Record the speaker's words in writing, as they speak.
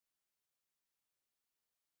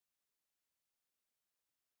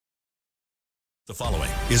The following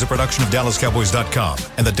is a production of DallasCowboys.com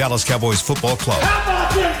and the Dallas Cowboys Football Club. How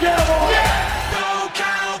about them Cowboys? Yeah! Go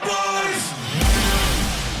Cowboys!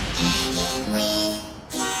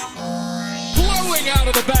 Blowing out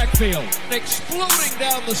of the backfield, exploding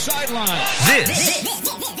down the sideline.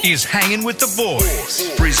 This is Hangin' with the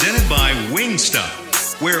Boys, presented by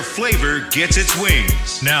Wingstop, where flavor gets its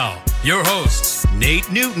wings. Now, your hosts,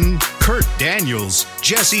 Nate Newton, Kurt Daniels,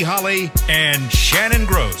 Jesse Holley, and Shannon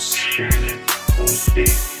Gross.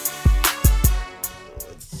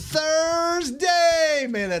 Thursday!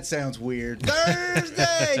 Man, that sounds weird.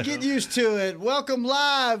 Thursday! Get used to it. Welcome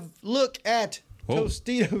live. Look at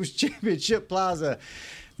Tostitos Championship Plaza.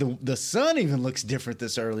 The sun even looks different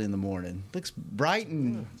this early in the morning. Looks bright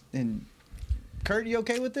and Kurt, you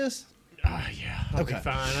okay with this? Yeah, I'll be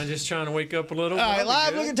fine. I'm just trying to wake up a little. All right,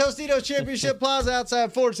 live look at Tostitos Championship Plaza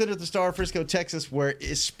outside Ford Center at the Star, Frisco, Texas, where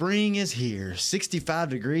spring is here. 65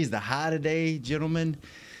 degrees, the high today, gentlemen.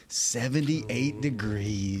 78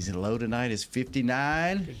 degrees. And low tonight is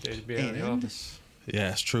 59. Good day to be out of the office.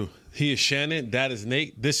 Yeah, it's true. He is Shannon. That is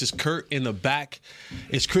Nate. This is Kurt in the back.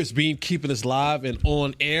 It's Chris Beam keeping us live and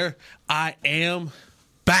on air. I am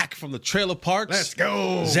back from the trailer parks. Let's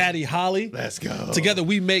go. Zaddy Holly. Let's go. Together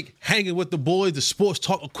we make Hanging with the Boys, the sports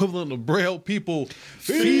talk equivalent of Braille. People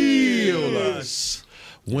feel us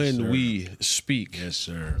when we speak. Yes,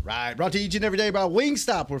 sir. Right. Brought to you each and every day by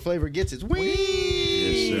Wingstop, where flavor gets its wings.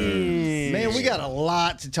 Yes, sir. Man, we got a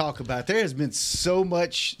lot to talk about. There has been so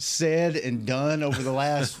much said and done over the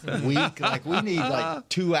last week. Like, we need like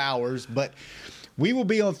 2 hours. But we will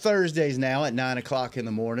be on Thursdays now at 9 o'clock in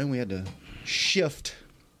the morning. We had to shift.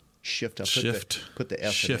 Put the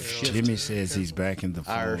F in there. Jimmy says he's back in the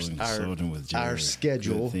fold and consulting with Jerry. Our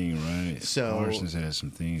schedule. Good thing, right? So, Parsons has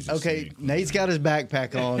some things to okay, say. Nate's got his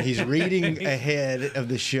backpack on. He's reading ahead of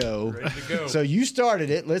the show. Ready to go. So you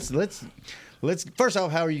started it. Let's first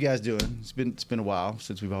off, how are you guys doing? It's been a while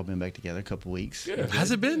since we've all been back together, a couple weeks. Good.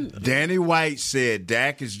 Has it been? Danny White said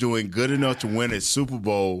Dak is doing good enough to win a Super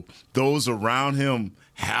Bowl. Those around him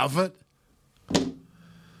haven't.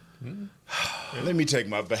 Let me take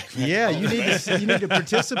my backpack. Yeah, you need to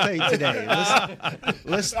participate today.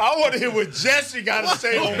 Let's I want to hear what Jesse got to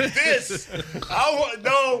say on this.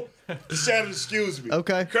 Shannon, excuse me.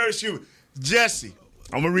 Okay. Curtis, excuse me. Jesse,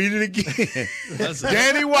 I'm going to read it again.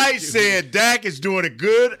 Danny White said Dak is doing a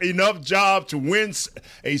good enough job to win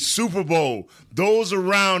a Super Bowl. Those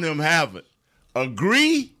around him haven't.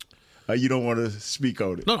 Agree? Or you don't want to speak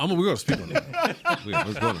on it? No, we're going to speak on it. We're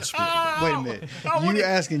going to speak on it. wait a minute. You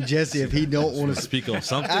asking Jesse if he don't want to Speak on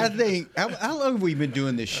something. I think how long have we been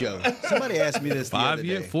doing this show? Somebody asked me this the other 5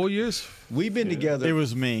 years? day. 4 years? We've been together. It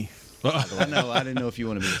was me. I know. I didn't know if you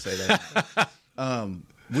wanted me to say that.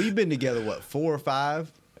 We've been together, 4 or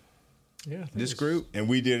 5? Yeah, I think This it's group? And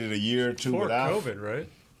we did it a year or two before without. COVID, right?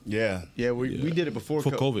 Yeah. Yeah, we did it before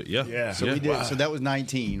For COVID, yeah. Yeah. So we did. So that was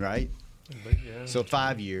 19, right? But yeah. So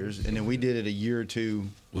 5 years, and then we did it a year or two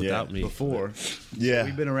Without me. before. Yeah.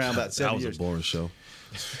 We've been around about That 7 was years. a boring show.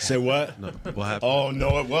 Say what? No, what happened? Oh,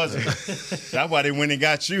 no, it wasn't. That's why they went and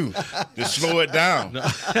got you to slow it down.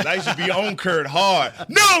 I used to be on Kurt hard.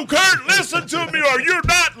 No, Kurt, listen to me or you're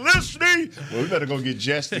not listening. Well, we better go get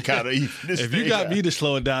Jesse to kind of eat this If you got me to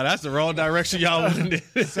slow it down, that's the wrong direction y'all went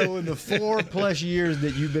in. So in the 4+ years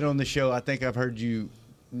that you've been on the show, I think I've heard you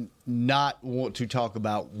not want to talk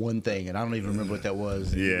about one thing, and I don't even remember what that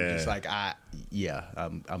was. And Yeah. it's like I'm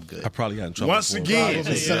good. I probably got in trouble. Once for it. again,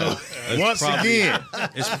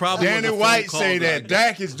 It's probably Danny when the phone White call say I that got.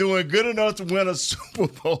 Dak is doing good enough to win a Super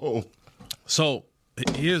Bowl. So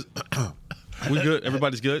here's we good.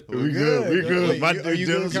 Everybody's good. We good. Wait, My are you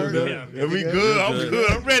due good, diligence Kurt? done. Yeah, we good. I'm good.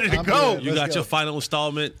 I'm ready to I'm go. good. You Let's got go. your final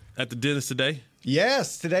installment at the dentist today.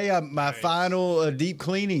 Yes, today my final deep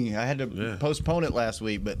cleaning. I had to Yeah. postpone it last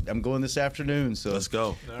week, but I'm going this afternoon. So Let's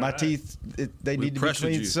go. My right. teeth, they We need to be pressured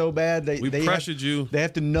cleaned you. so bad. They pressured you. They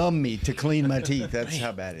have to numb me to clean my teeth. That's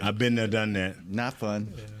how bad it is. I've been there, done that. Not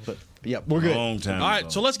fun, but yeah, we're good. Long time All right, ago.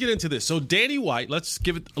 so let's get into this. So Danny White, let's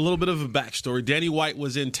give it a little bit of a backstory. Danny White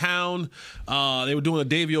was in town. They were doing a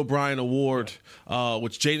Davey O'Brien Award,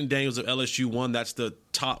 which Jaden Daniels of LSU won. That's the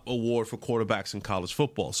top award for quarterbacks in college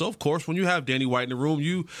football. So, of course, when you have Danny White in the room,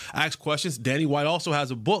 you ask questions. Danny White also has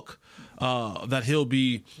a book that he'll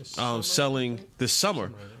be selling this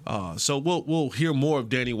summer. So we'll hear more of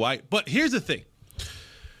Danny White. But here's the thing.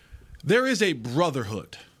 There is a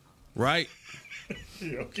brotherhood, right?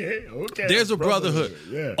 Okay. There's a brotherhood.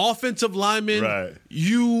 Yeah. Offensive linemen, Right.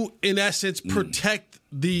 you, in essence, protect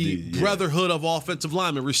the brotherhood of offensive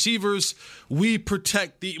linemen. Receivers, we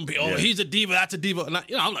protect he's a diva, that's a diva. And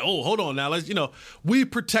I'm like, hold on now. We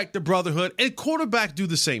protect the brotherhood. And quarterbacks do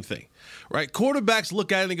the same thing, right? Quarterbacks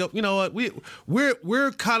look at it and go, you know what,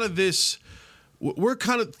 we're kind of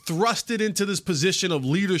thrusted into this position of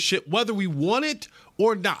leadership, whether we want it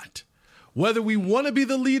or not. Whether we want to be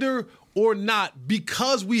the leader or not,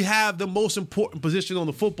 because we have the most important position on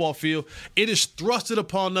the football field, it is thrusted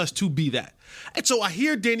upon us to be that. And so I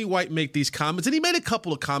hear Danny White make these comments, and he made a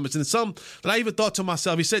couple of comments, and some that I even thought to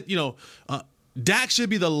myself. He said, Dak should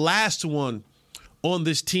be the last one on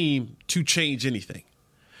this team to change anything.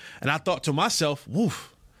 And I thought to myself,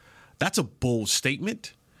 woof, that's a bold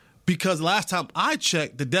statement. Because last time I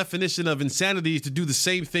checked, the definition of insanity is to do the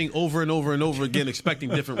same thing over and over and over again, expecting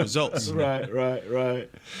different results. Right.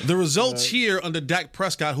 The results here under Dak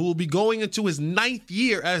Prescott, who will be going into his 9th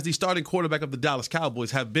year as the starting quarterback of the Dallas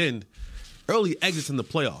Cowboys, have been early exits in the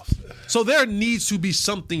playoffs. So there needs to be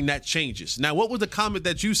something that changes. Now, what was the comment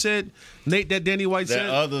that you said, Nate, that Danny White said?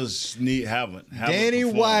 That others haven't Danny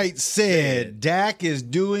performed. White said Dak is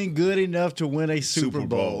doing good enough to win a Super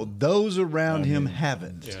Bowl. Those around him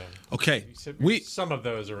haven't. Yeah. Okay. Some of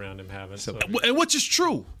those around him haven't. So. And which is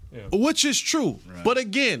true. Yeah. Which is true. Right. But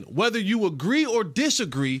again, whether you agree or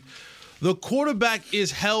disagree, the quarterback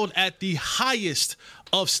is held at the highest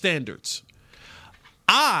of standards.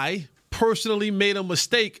 I personally made a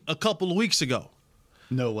mistake a couple of weeks ago.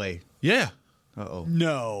 No way. Yeah. Uh-oh.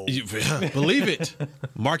 No. Believe it.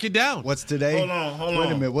 Mark it down. What's today? Hold on.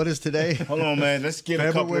 Wait a minute. What is today? Hold on, man. Let's get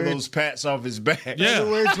a couple of those pats off his back. Yeah.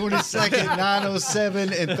 February 22nd,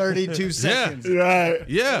 9:07 and 32 seconds. Right.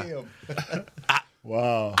 Yeah.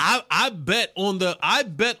 Wow. I bet on the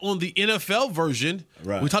NFL version.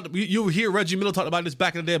 Right. You hear Reggie Miller talk about this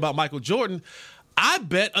back in the day about Michael Jordan. I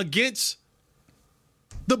bet against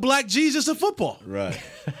the black Jesus of football. Right.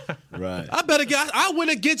 I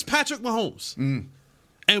went against Patrick Mahomes.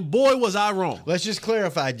 And boy, was I wrong. Let's just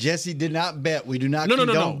clarify. Jesse did not bet. We do not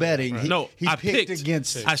condone betting. Right. He picked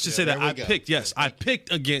against. I should say that. I picked, yes. I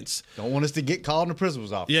picked against. Don't want us to get called in the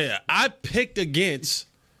principal's office. Yeah. I picked against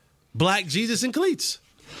black Jesus and cleats.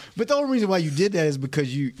 But the only reason why you did that is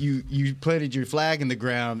because you planted your flag in the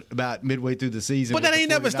ground about midway through the season. But that ain't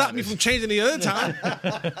never stopped me from changing the other time.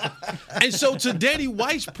 And so to Danny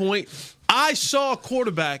White's point, I saw a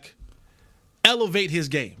quarterback elevate his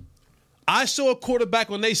game. I saw a quarterback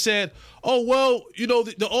when they said, oh, well,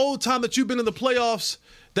 the old time that you've been in the playoffs,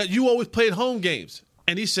 that you always played home games.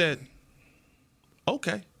 And he said,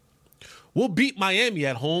 okay, we'll beat Miami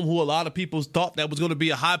at home, who a lot of people thought that was going to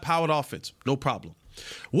be a high-powered offense. No problem.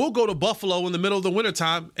 We'll go to Buffalo in the middle of the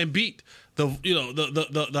wintertime and beat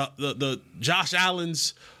the Josh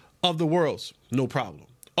Allens of the world. No problem.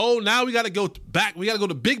 Oh, now we got to go back. We got to go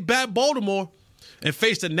to big bad Baltimore and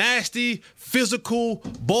face the nasty, physical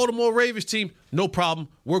Baltimore Ravens team. No problem.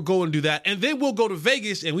 We're going to do that. And then we'll go to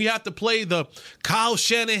Vegas and we have to play the Kyle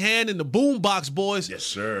Shanahan and the Boombox Boys. Yes,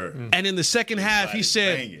 sir. And in the second half, he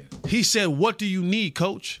said, what do you need,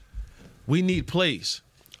 coach? We need plays.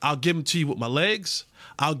 I'll give them to you with my legs.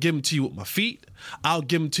 I'll give them to you with my feet. I'll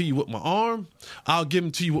give them to you with my arm. I'll give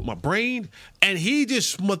them to you with my brain. And he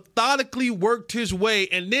just methodically worked his way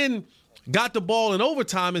and then got the ball in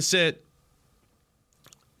overtime and said,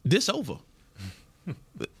 this over.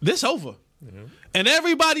 This over. Mm-hmm. And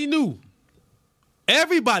everybody knew.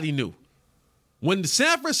 When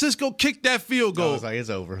San Francisco kicked that field goal. I was like, it's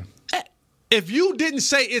over. If you didn't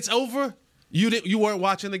say it's over, you weren't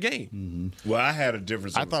watching the game. Mm-hmm. Well, I had a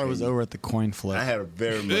difference. I thought it was over at the coin flip. I had a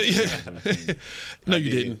very much. No,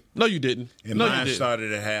 you didn't. And mine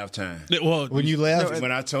started at halftime. Well, when you left,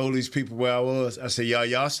 when I told these people where I was, I said,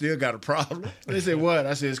 y'all still got a problem? They said, what?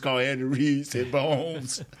 I said, it's called Andy Reid. Said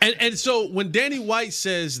Mahomes. And so when Danny White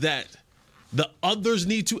says that the others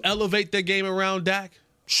need to elevate their game around Dak,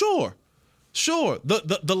 sure.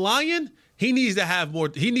 The Lion, he needs to have more.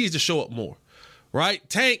 He needs to show up more. Right?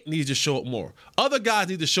 Tank needs to show up more. Other guys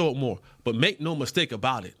need to show up more. But make no mistake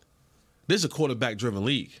about it. This is a quarterback-driven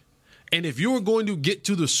league. And if you were going to get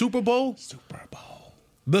to the Super Bowl,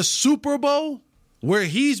 the Super Bowl, where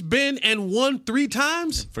he's been and won 3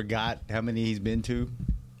 times. Forgot how many he's been to.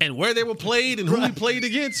 And where they were played and who he played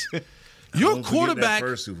against. Your quarterback,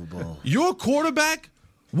 first Super Bowl. Your quarterback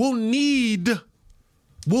will need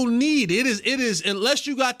it is unless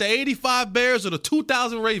you got the 85 Bears or the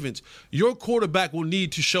 2000 Ravens, your quarterback will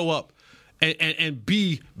need to show up and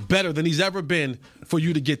be better than he's ever been for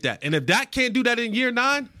you to get that. And if Dak can't do that in year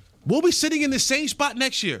 9, we'll be sitting in the same spot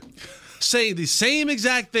next year. saying the same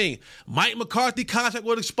exact thing. Mike McCarthy contract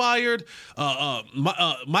was expired.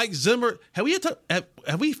 Mike Zimmer. Have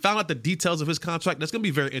we found out the details of his contract? That's going to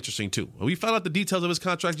be very interesting too. Have we found out the details of his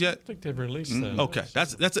contract yet? I think they've released that. Okay,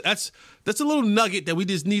 that's a little nugget that we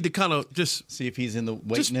just need to kind of just see if he's in the just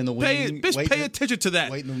waiting in the wing. Pay attention to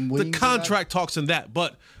that. The contract talks and that,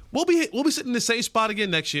 but we'll be sitting in the same spot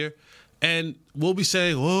again next year, and we'll be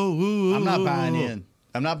saying, "Whoa, I'm not buying in.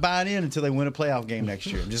 I'm not buying in until they win a playoff game next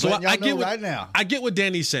year. I'm just letting y'all know right now. I get what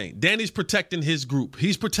Danny's saying. Danny's protecting his group.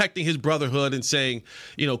 He's protecting his brotherhood and saying,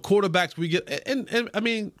 quarterbacks we get. And I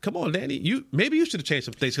mean, come on, Danny. Maybe you should have changed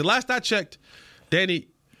some things. Because last I checked, Danny,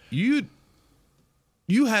 you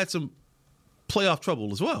had some playoff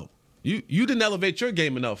trouble as well. You didn't elevate your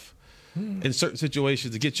game enough in certain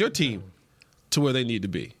situations to get your team to where they need to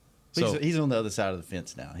be. So he's on the other side of the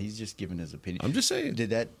fence now. He's just giving his opinion. I'm just saying.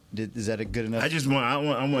 Is that a good enough? I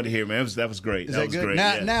want to hear, man. That was great. Is that was good? great.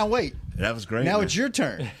 Now wait. That was great. Now man. it's your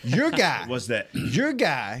turn. Your guy. What's that? Your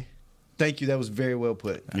guy. Thank you. That was very well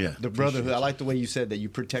put. Yeah. The brotherhood. I like the way you said that. You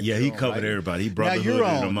protect. Yeah, your he own, covered right? everybody. He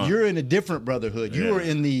now you're in a different brotherhood. You Yeah. were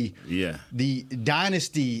in the Yeah.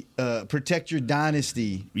 dynasty. Protect your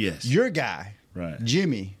dynasty. Yes. Your guy. Right.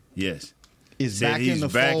 Jimmy. Yes. Is Said back he's in the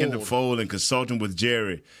back fold. in the fold and consulting with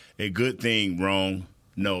Jerry. A good thing. Wrong.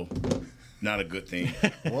 No. Not a good thing.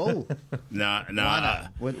 Whoa. Nah. Why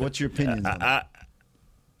not? What's your opinion on that?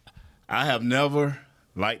 I have never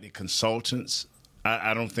liked the consultants.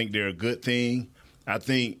 I don't think they're a good thing. I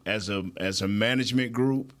think as a management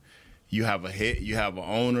group, you have an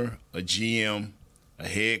owner, a GM, a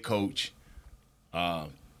head coach,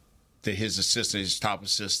 his assistant, his top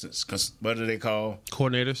assistants. What do they call?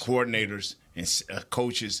 Coordinators and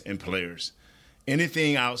coaches and players.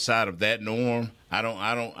 Anything outside of that norm, I don't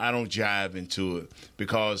jive into it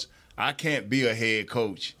because I can't be a head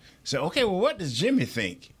coach. Say, okay, well, what does Jimmy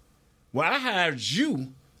think? Well, I hired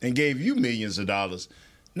you and gave you millions of dollars.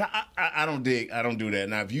 Now, I don't do that.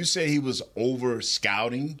 Now, if you say he was over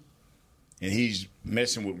scouting and he's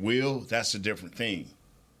messing with Will, that's a different thing.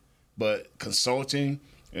 But consulting,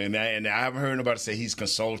 and I haven't heard nobody say he's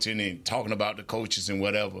consulting and talking about the coaches and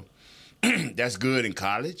whatever. That's good in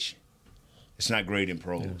college. It's not great in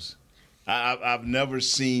pros. Yeah. I've never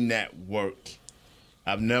seen that work.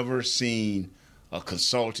 I've never seen a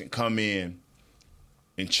consultant come in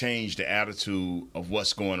and change the attitude of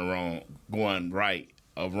what's going right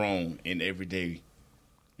or wrong in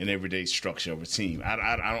everyday structure of a team.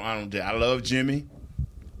 I love Jimmy.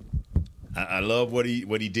 I love what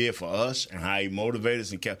he did for us and how he motivated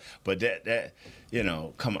us and kept. But that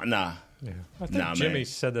come on, nah. Yeah, I think Jimmy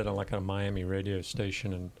said that on like a Miami radio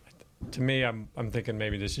station, and to me, I'm thinking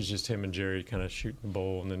maybe this is just him and Jerry kind of shooting the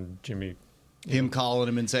bull, and then Jimmy. Him calling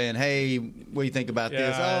him and saying, "Hey, what do you think about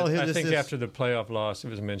this?" Oh, I think after the playoff loss, it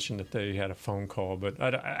was mentioned that they had a phone call. But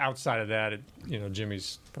outside of that,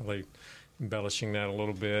 Jimmy's probably embellishing that a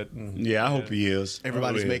little bit. And, I hope he is.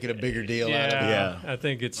 Everybody's making a bigger deal out of it. Yeah, I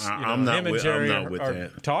think it's him and Jerry are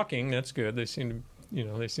talking. That's good. They seem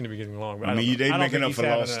to be getting along. But I mean, they making up for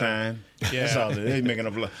lost time. Yeah, that's all. They making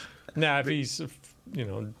up. Now, if he's.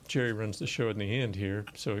 Jerry runs the show in the end here,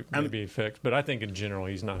 so it may be effect. But I think in general,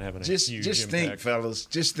 he's not having a huge impact. Just think, fellas.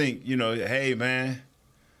 Just think, hey, man,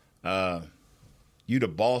 you the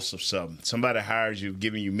boss of something. Somebody hires you,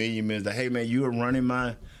 giving you millions. Like, hey, man, you are running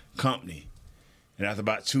my company. And after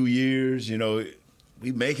about 2 years,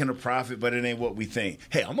 we making a profit, but it ain't what we think.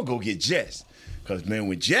 Hey, I'm going to go get Jess. Because, man,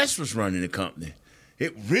 when Jess was running the company,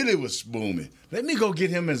 it really was booming. Let me go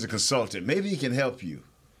get him as a consultant. Maybe he can help you.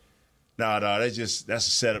 No, that's a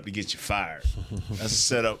setup to get you fired. That's a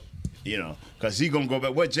setup, because he's going to go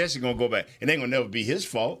back. What Jesse going to go back? It ain't going to never be his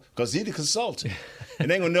fault because he's the consultant.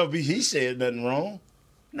 It ain't going to never be he said nothing wrong.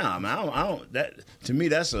 Nah, man, I don't. That, to me,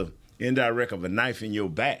 that's a indirect of a knife in your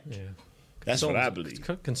back. Yeah. That's what I believe.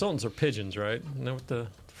 Consultants are pigeons, right? Isn't that what the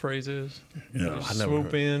phrase is? Yeah.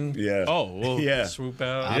 Swoop in. Yeah. Oh, well, yeah. Swoop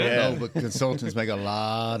out. I don't know, but consultants make a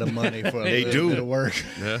lot of money for a little bit of work.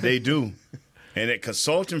 Yeah. They do. And at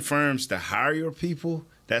consulting firms to hire your people,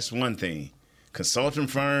 that's one thing. Consulting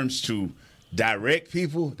firms to direct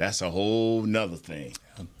people, that's a whole nother thing.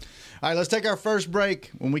 All right, let's take our first break.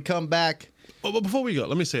 When we come back. Oh, but before we go,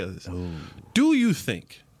 let me say this. Ooh. Do you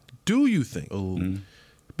think,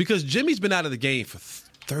 because Jimmy's been out of the game for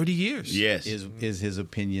 30 years. Yes. Is his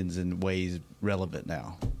opinions and ways relevant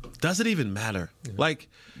now? Does it even matter? Yeah. Like,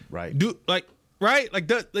 right.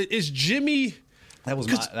 Is Jimmy... That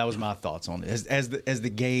was my thoughts on it. As the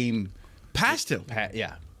game passed him.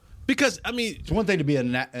 Yeah. Because, I mean... It's one thing to be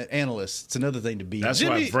an analyst. It's another thing to be... That's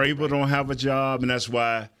why Vrabel don't have a job, and that's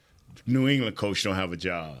why New England coach don't have a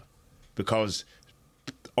job. Because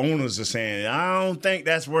owners are saying, I don't think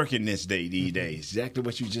that's working these days. Exactly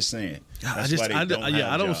what you just saying. I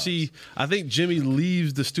don't see. I think Jimmy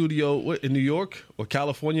leaves the studio in New York or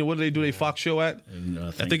California. What do they do? They Fox show at?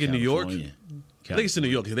 I think in New York. I think it's in New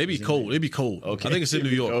York. They be cold. They be cold. Okay. I think it's in New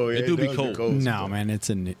York. They do be cold. No, man, it's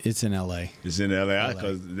in L.A. It's in L.A.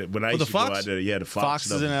 Because when I used to go out there, the Fox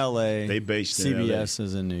is in L.A. They based in L.A. CBS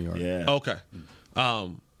is in New York. Yeah. Okay.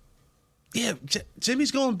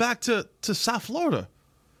 Jimmy's going back to South Florida.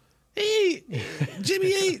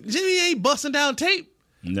 Jimmy ain't busting down tape.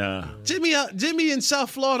 Nah. Jimmy in South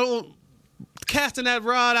Florida casting that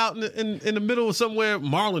rod out in the middle of somewhere,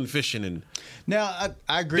 marlin fishing and now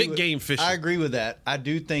I agree. Big game fishing. I agree with that. I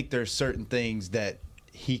do think there's certain things that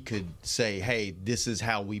he could say, "Hey, this is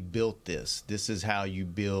how we built this. This is how you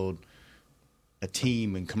build a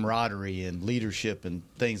team and camaraderie and leadership and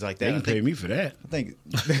things like that." They can pay me for that. I think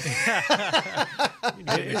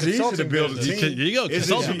it's easy to build a team. Here you go.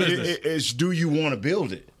 Consulting business. It's do you want to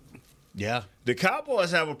build it? Yeah. The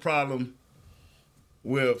Cowboys have a problem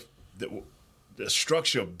with the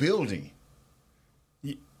structure of building.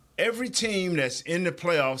 Every team that's in the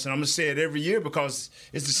playoffs, and I'm going to say it every year because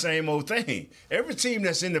it's the same old thing. Every team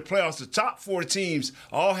that's in the playoffs, the top 4 teams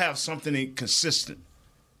all have something consistent.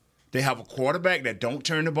 They have a quarterback that don't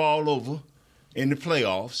turn the ball over in the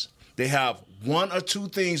playoffs. They have one or two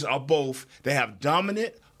things or both. They have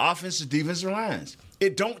dominant offensive defensive lines.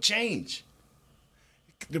 It don't change.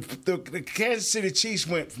 The Kansas City Chiefs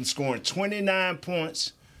went from scoring 29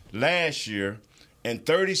 points last year and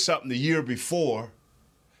 30-something the year before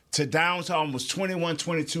to down to almost 21,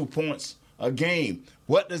 22 points a game.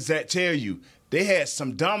 What does that tell you? They had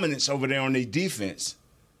some dominance over there on their defense.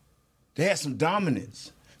 They had some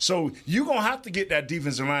dominance. So you're going to have to get that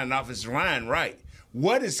defensive line and offensive line right.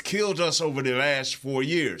 What has killed us over the last 4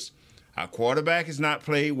 years? Our quarterback has not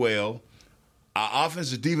played well. Our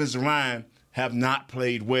offensive defensive line have not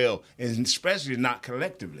played well, and especially not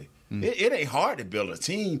collectively. It ain't hard to build a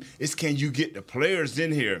team. It's can you get the players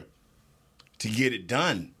in here to get it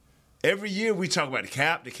done. Every year we talk about the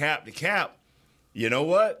cap. You know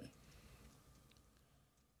what?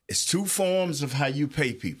 It's 2 forms of how you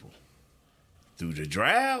pay people. Through the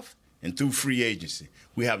draft and through free agency.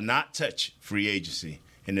 We have not touched free agency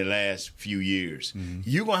in the last few years. Mm-hmm.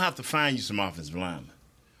 You're going to have to find you some offensive linemen.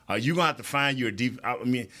 You're going to have to find you a deep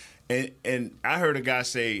 – and I heard a guy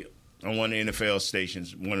say on one of the NFL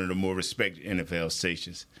stations, one of the more respected NFL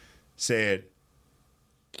stations, said,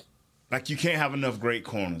 like, you can't have enough great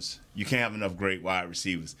corners. You can't have enough great wide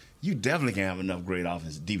receivers. You definitely can't have enough great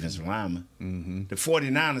defensive linemen. Mm-hmm. The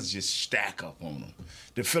 49ers just stack up on them.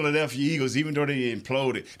 The Philadelphia Eagles, even though they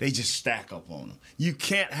imploded, they just stack up on them. You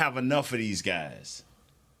can't have enough of these guys.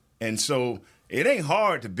 And so it ain't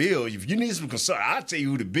hard to build. If you need some consulting, I'll tell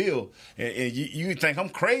you who to build. And you think I'm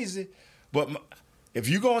crazy, but if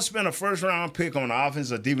you're going to spend a first-round pick on an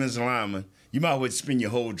offensive or defensive lineman, you might as well spend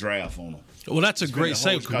your whole draft on them. Well, that's a great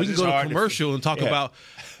segue because we can go to commercial and talk about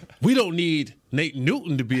we don't need Nate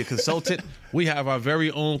Newton to be a consultant. We have our very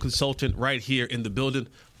own consultant right here in the building.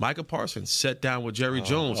 Micah Parsons sat down with Jerry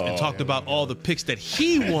Jones and talked about all the picks that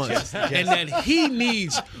he wants and that he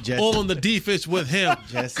needs on the defense with him.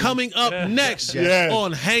 Coming up next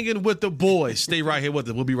on Hanging with the Boys. Stay right here with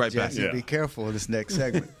us. We'll be right back. Be careful in this next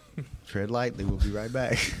segment. Tread lightly. We'll be right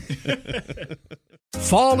back.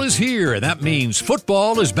 Fall is here, and that means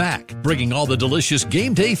football is back, bringing all the delicious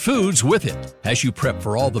game day foods with it. As you prep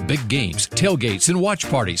for all the big games, tailgates, and watch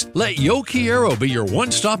parties, let Yo Quiero be your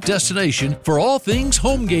one-stop destination for all things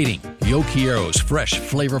home gating. Yo Quiero's fresh,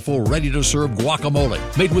 flavorful, ready-to-serve guacamole,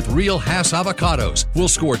 made with real Hass avocados, will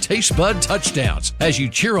score taste bud touchdowns as you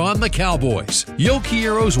cheer on the Cowboys. Yo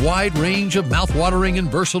Quiero's wide range of mouth-watering and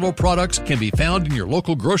versatile products can be found in your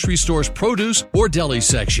local grocery store's produce or deli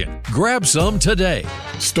section. Grab some today.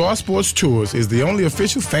 Star Sports Tours is the only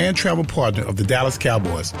official fan travel partner of the Dallas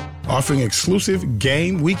Cowboys, offering exclusive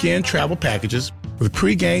game weekend travel packages with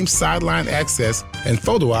pre-game sideline access and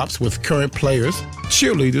photo ops with current players,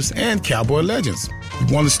 cheerleaders, and Cowboy legends.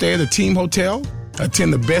 You want to stay at a team hotel,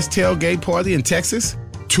 attend the best tailgate party in Texas,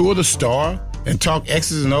 tour the Star, and talk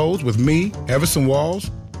X's and O's with me, Everson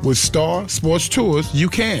Walls? With Star Sports Tours, you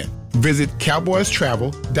can. Visit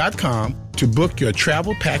cowboystravel.com to book your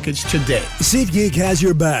travel package today. SeatGeek has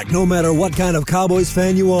your back no matter what kind of Cowboys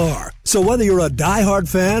fan you are. So whether you're a diehard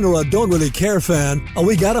fan or a don't really care fan, a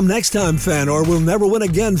we got 'em next time fan or we'll never win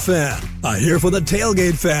again fan, a here for the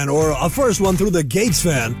tailgate fan or a first one through the gates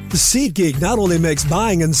fan, SeatGeek not only makes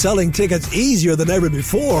buying and selling tickets easier than ever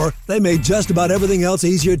before, they made just about everything else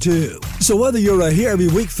easier too. So whether you're a here every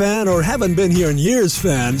week fan or haven't been here in years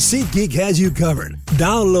fan, SeatGeek has you covered.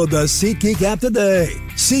 Download the SeatGeek app today.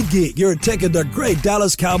 SeatGeek, your ticket to great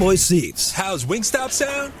Dallas Cowboys seats. How's Wingstop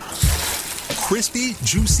sound? Crispy,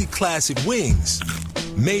 juicy, classic wings.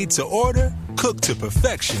 Made to order, cooked to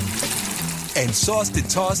perfection. And sauced and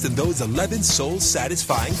tossed in those 11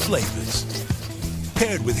 soul-satisfying flavors.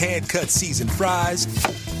 Paired with hand-cut seasoned fries,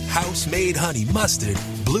 house-made honey mustard,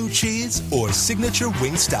 blue cheese, or signature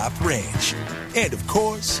Wingstop ranch. And, of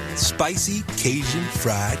course, spicy Cajun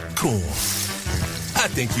fried corn. I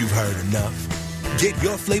think you've heard enough. Get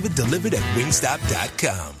your flavor delivered at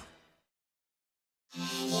wingstop.com.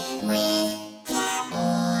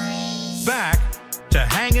 Back to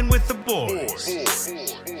Hanging with the Boys.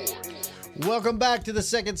 Welcome back to the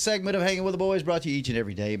second segment of Hanging with the Boys, brought to you each and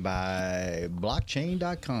every day by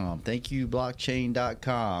blockchain.com. Thank you,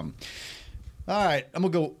 blockchain.com. All right, I'm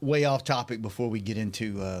going to go way off topic before we get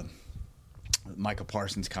into Micah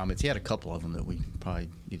Parsons' comments. He had a couple of them that we probably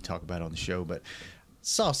need to talk about on the show, but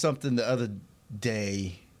saw something the other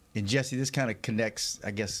day, and Jesse, this kind of connects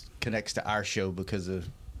to our show because of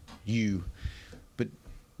you. But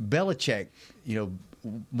Belichick,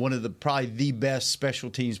 one of probably the best special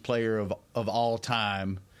teams player of all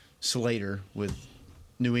time, Slater, with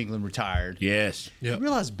New England retired. Yes. Yep. You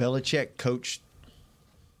realize Belichick coached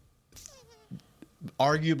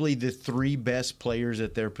arguably the three best players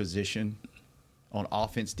at their position on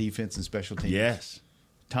offense, defense, and special teams. Yes.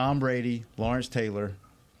 Tom Brady, Lawrence Taylor,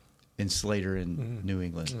 and Slater in New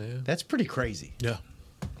England. Yeah. That's pretty crazy. Yeah.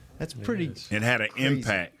 That's pretty And had an crazy.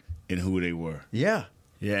 impact in who they were. Yeah.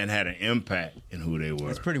 Yeah, and had an impact in who they were.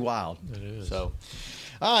 That's pretty wild. It is. So,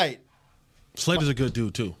 all right. Slater's a good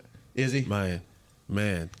dude too. Is he? Man.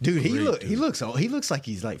 Dude, he dude. looks like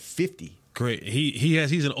he's like 50. Great.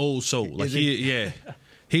 He's an old soul. Like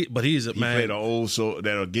but he's a man. He played an old soul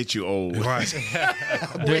that'll get you old. Right.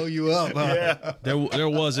 Blow you up. Huh? Yeah. There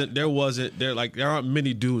aren't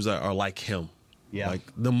many dudes that are like him. Yeah. Like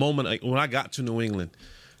the moment when I got to New England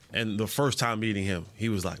and the first time meeting him, he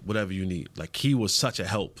was like, whatever you need. Like he was such a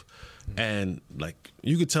help. And like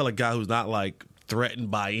you could tell a guy who's not like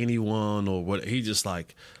threatened by anyone or what, he just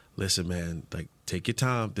like, listen, man, like take your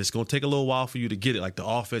time. This is gonna take a little while for you to get it, like the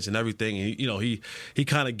offense and everything. And he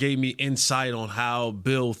kind of gave me insight on how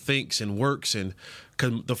Bill thinks and works. And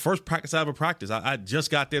because the first practice I ever practiced, I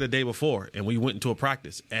just got there the day before, and we went into a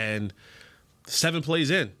practice. And 7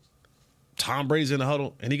 plays in, Tom Brady's in the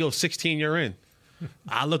huddle, and he goes 16, you're in.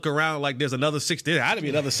 I look around like there's another 16. There had to be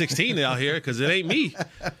another 16 out here because it ain't me.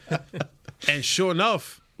 And sure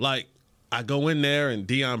enough, like I go in there and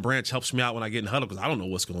Deion Branch helps me out when I get in the huddle because I don't know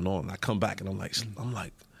what's going on. And I come back and I'm like,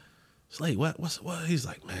 Slade, what? He's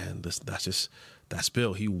like, man, that's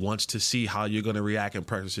Bill. He wants to see how you're going to react in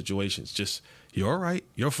pressure situations. Just you're all right,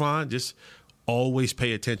 you're fine. Just always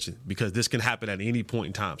pay attention because this can happen at any point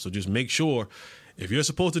in time. So just make sure if you're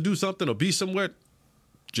supposed to do something or be somewhere,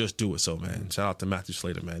 just do it. So, man, shout out to Matthew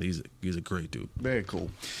Slater, man. He's a great dude. Very cool.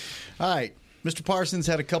 All right. Mr. Parsons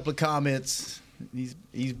had a couple of comments.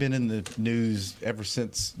 He's been in the news ever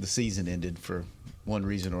since the season ended for one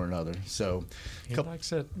reason or another. So he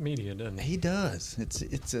likes that media, doesn't he? He does.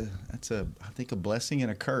 That's I think a blessing and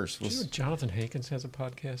a curse. Do you know Jonathan Hankins has a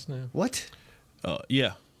podcast now? What?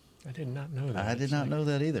 Yeah. I did not know that. I did not know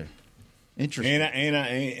that either. Interesting.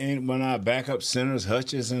 And when our backup centers,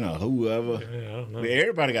 Hutchinson or whoever, I don't know.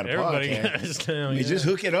 everybody got a podcast. Does now, Just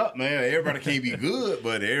hook it up, man. Everybody can't be good,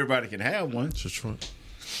 but everybody can have one. That's true.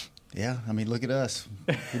 Yeah, I mean, look at us.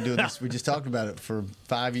 We're doing this. We just talked about it for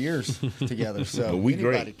 5 years together. So we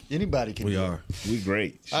great. Anybody can. We do are. It. We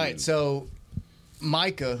great. All right. So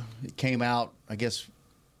Micah came out, I guess,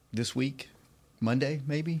 this week, Monday,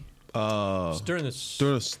 maybe. During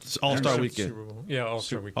the All-Star weekend. Yeah,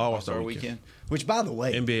 All-Star weekend. All-Star weekend. Which, by the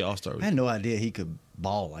way, NBA All-Star I weekend. had no idea he could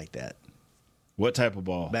ball like that. What type of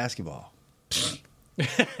ball? Basketball.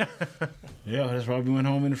 Yeah, that's why we went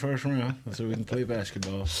home in the first round, so we can play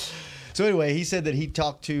basketball. So anyway, he said that he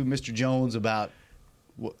talked to Mr. Jones about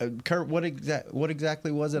Kurt. What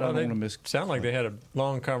exactly was it? Well, I don't want to miss. Sound like they had a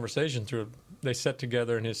long conversation they sat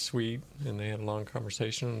together in his suite and they had a long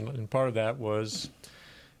conversation, and part of that was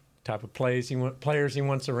type of players he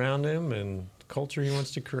wants around him and culture he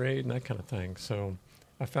wants to create and that kind of thing. So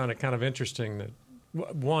I found it kind of interesting that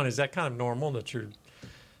one, is that kind of normal that your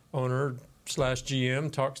owner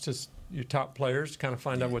 /GM talks to your top players to kind of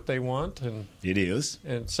find out what they want, and it is.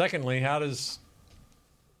 And secondly, how does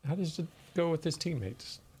it go with his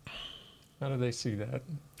teammates? How do they see that?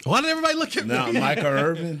 Why did everybody look at me? Now, Michael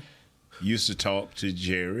Irvin used to talk to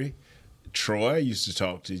Jerry. Troy used to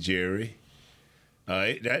talk to Jerry.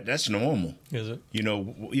 That's normal. Is it? You know,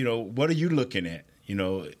 what are you looking at? You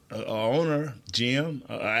know, owner, GM,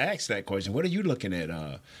 I asked that question. What are you looking at?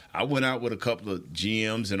 I went out with a couple of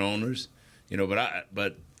GMs and owners, you know,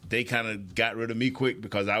 but they kind of got rid of me quick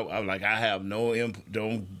because I was like, I have no input.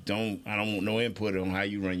 I don't want no input on how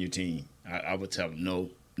you run your team. I would tell them, no.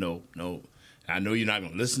 I know you're not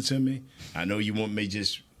going to listen to me. I know you want me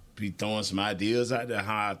just be throwing some ideas out there,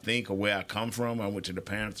 how I think or where I come from. I went to the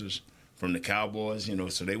Panthers from the Cowboys, you know,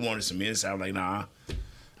 so they wanted some insight. I was like, nah,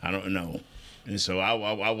 I don't know. And so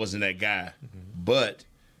I wasn't that guy. Mm-hmm. But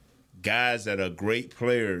guys that are great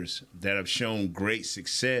players that have shown great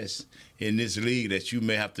success in this league that you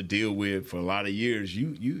may have to deal with for a lot of years,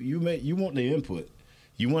 you want their input.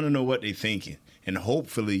 You want to know what they're thinking. And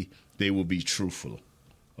hopefully they will be truthful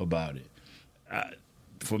about it.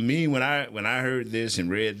 For me, when I heard this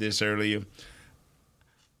and read this earlier,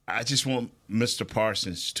 I just want Mr.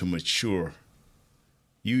 Parsons to mature.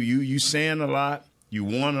 You saying a lot, you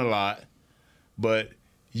want a lot, but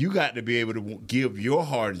you got to be able to give your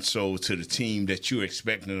heart and soul to the team that you're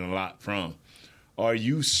expecting a lot from. Are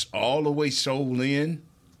you all the way sold in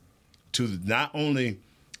to not only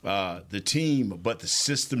the team, but the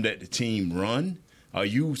system that the team run? Are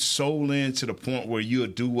you sold in to the point where you'll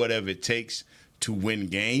do whatever it takes to win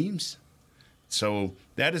games? So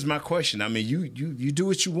that is my question. I mean, you do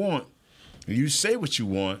what you want, and you say what you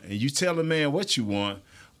want, and you tell the man what you want,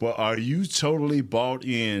 but are you totally bought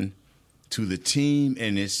in to the team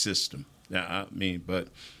and its system? Now, I mean, but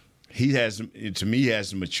he has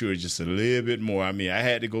to mature just a little bit more. I mean, I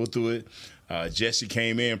had to go through it. Jesse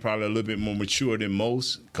came in probably a little bit more mature than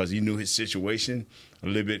most because he knew his situation a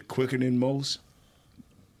little bit quicker than most.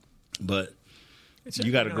 But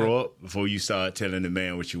you got to grow up before you start telling the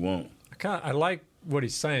man what you want. I like what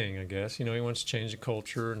he's saying, I guess. You know, he wants to change the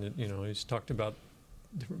culture, and, you know, he's talked about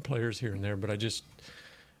different players here and there. But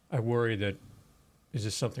I worry that is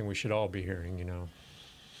this something we should all be hearing, you know,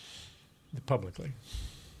 publicly.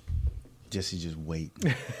 Jesse, just wait.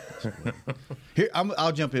 Here,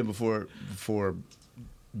 I'll jump in before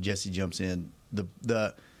Jesse jumps in.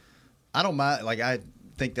 I don't mind. Like, I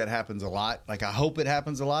think that happens a lot. Like, I hope it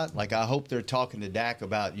happens a lot. Like, I hope they're talking to Dak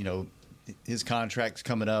about, you know, his contract's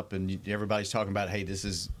coming up, and everybody's talking about, hey,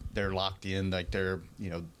 they're locked in. Like,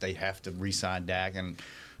 they have to re-sign Dak, and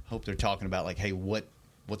hope they're talking about, like, hey,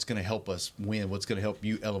 what's going to help us win? What's going to help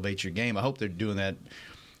you elevate your game? I hope they're doing that,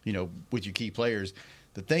 you know, with your key players.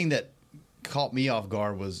 The thing that caught me off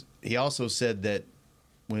guard was he also said that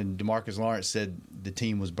when DeMarcus Lawrence said the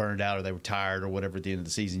team was burned out or they were tired or whatever at the end of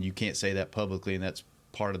the season, you can't say that publicly, and that's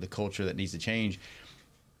part of the culture that needs to change.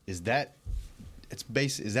 Is that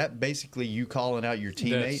basically you calling out your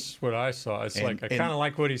teammates? That's what I saw. It's I kind of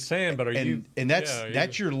like what he's saying, but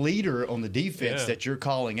that's your leader on the defense that you're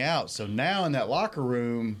calling out. So now in that locker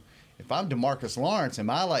room, if I'm DeMarcus Lawrence, am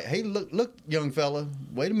I like, hey, look, young fella,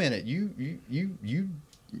 wait a minute, you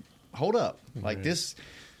hold up, like this.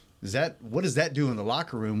 What does that do in the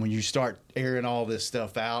locker room when you start airing all this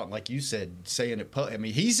stuff out? And like you said, saying it. I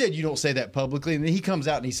mean, he said you don't say that publicly, and then he comes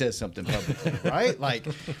out and he says something publicly, right? Like,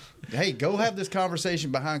 hey, go have this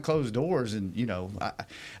conversation behind closed doors. And you know,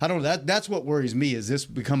 I don't know. That's what worries me. Is this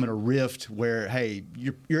becoming a rift where, hey,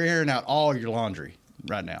 you're airing out all your laundry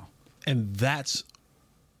right now? And that's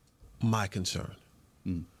my concern.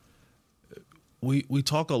 We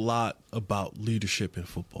talk a lot about leadership in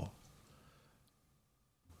football.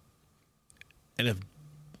 And if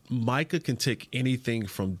Micah can take anything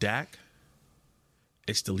from Dak,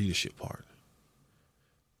 it's the leadership part.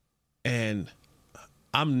 And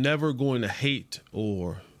I'm never going to hate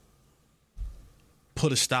or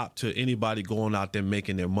put a stop to anybody going out there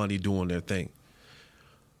making their money, doing their thing.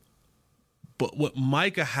 But what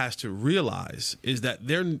Micah has to realize is that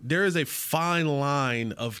there is a fine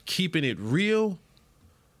line of keeping it real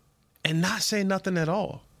and not saying nothing at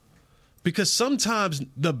all. Because sometimes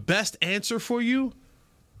the best answer for you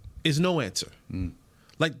is no answer.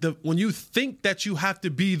 Like when you think that you have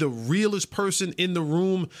to be the realest person in the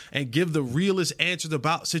room and give the realest answers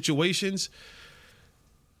about situations,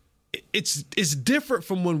 it's different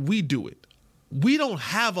from when we do it. We don't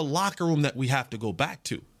have a locker room that we have to go back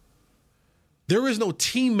to. There is no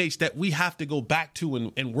teammates that we have to go back to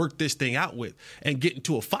and work this thing out with and get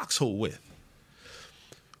into a foxhole with.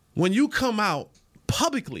 When you come out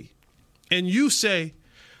publicly and you say,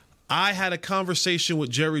 I had a conversation with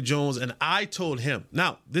Jerry Jones, and I told him,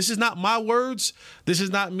 now, this is not my words. This is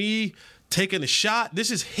not me taking a shot. This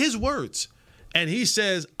is his words. And he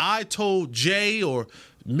says, I told Jay or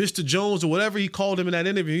Mr. Jones or whatever he called him in that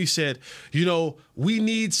interview, he said, we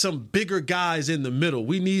need some bigger guys in the middle.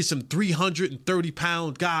 We need some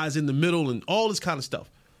 330-pound guys in the middle and all this kind of stuff.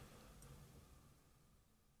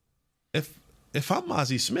 If I'm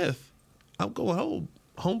Mozzie Smith, I'm going home,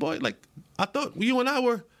 homeboy. Like, I thought you and I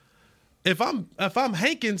were. If I'm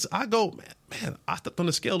Hankins, I go, man, I stepped on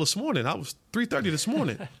the scale this morning. I was 330 this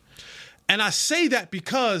morning. And I say that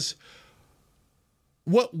because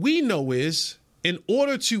what we know is, in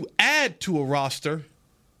order to add to a roster,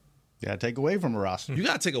 you got to take away from a roster. You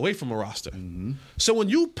got to take away from a roster. Mm-hmm. So when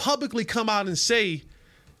you publicly come out and say,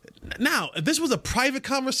 now, if this was a private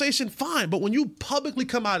conversation, fine. But when you publicly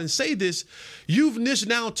come out and say this, you've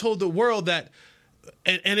now told the world that,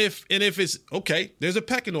 and if it's, okay, there's a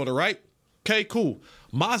pecking order, right? Okay, cool.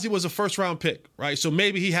 Mozzie was a first-round pick, right? So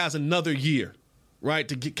maybe he has another year, right,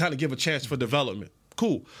 to kind of give a chance for development.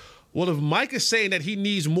 Cool. Well, if Mike is saying that he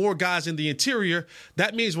needs more guys in the interior,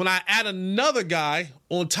 that means when I add another guy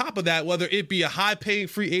on top of that, whether it be a high-paying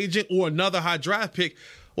free agent or another high draft pick,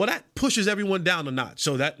 well, that pushes everyone down a notch.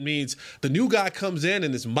 So that means the new guy comes in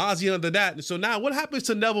and it's Mozzie under that. And so now what happens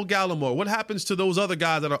to Neville Gallimore? What happens to those other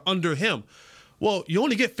guys that are under him? Well, you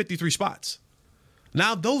only get 53 spots.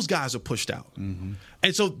 Now those guys are pushed out. Mm-hmm.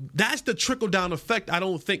 And so that's the trickle-down effect I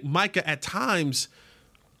don't think Micah at times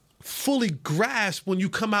fully grasp when you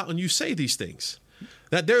come out and you say these things.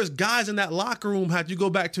 That there's guys in that locker room that you go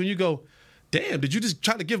back to and you go, damn, did you just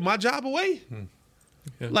try to give my job away?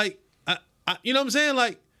 Yeah. Like, you know what I'm saying?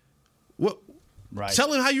 Like, what? Right.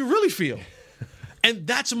 Tell him how you really feel. And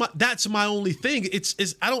that's my only thing.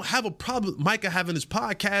 It's I don't have a problem with Micah having his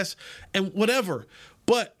podcast and whatever,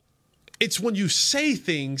 but it's when you say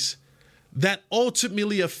things that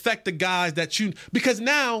ultimately affect the guys that you, because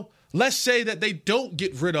now let's say that they don't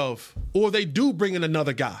get rid of or they do bring in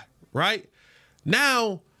another guy, right?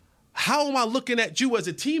 Now, how am I looking at you as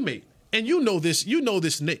a teammate? And you know this,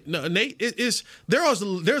 Nate.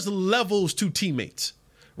 There's levels to teammates,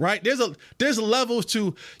 right? There's levels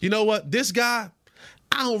to, you know what, this guy,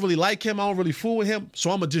 I don't really like him, I don't really fool with him,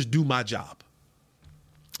 so I'm gonna just do my job.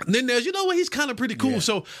 And then there's, you know what, he's kind of pretty cool,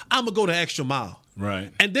 so I'm gonna go the extra mile.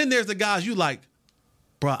 Right. And then there's the guys you like,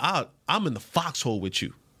 bro, I'm in the foxhole with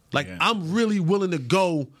you. Like, I'm really willing to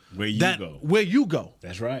go where you go.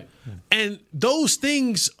 That's right. And those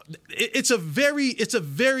things, it's a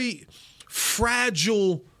very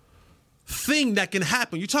fragile thing that can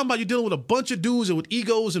happen. You're talking about you're dealing with a bunch of dudes and with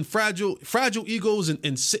egos and fragile egos and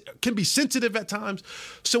can be sensitive at times.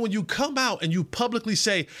 So when you come out and you publicly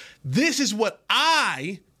say, this is what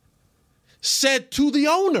I said to the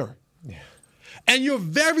owner, and you're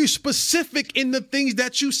very specific in the things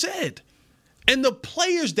that you said and the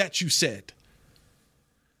players that you said,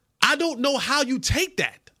 I don't know how you take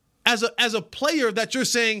that as a player that you're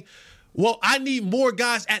saying, well, I need more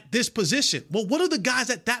guys at this position. Well, what do the guys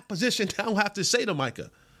at that position now have to say to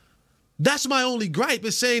Micah? That's my only gripe,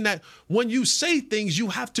 is saying that when you say things, you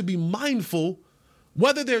have to be mindful,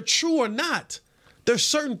 whether they're true or not. There's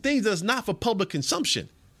certain things that's not for public consumption.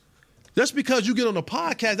 Just because you get on a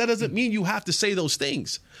podcast, that doesn't mean you have to say those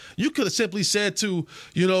things. You could have simply said to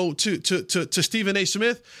Stephen A.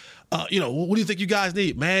 Smith, what do you think you guys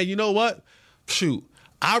need? Man, you know what? Shoot,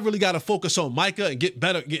 I really got to focus on Micah and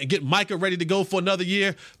get Micah ready to go for another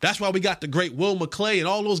year. That's why we got the great Will McClay and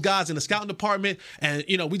all those guys in the scouting department. And,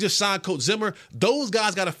 we just signed Coach Zimmer. Those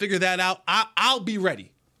guys got to figure that out. I'll be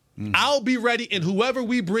ready. Mm-hmm. I'll be ready. And whoever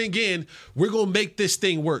we bring in, we're going to make this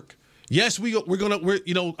thing work. Yes,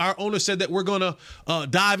 our owner said that we're going to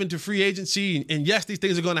dive into free agency. And yes, these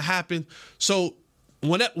things are going to happen. So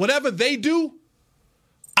whatever they do,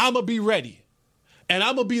 I'm going to be ready. And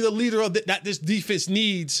I'm going to be the leader of that this defense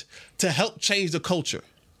needs to help change the culture.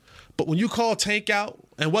 But when you call Tank out,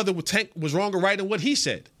 and whether Tank was wrong or right in what he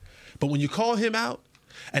said, but when you call him out,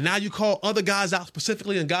 and now you call other guys out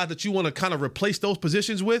specifically and guys that you want to kind of replace those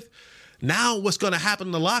positions with, now what's going to happen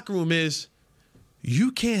in the locker room is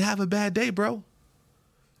you can't have a bad day, bro.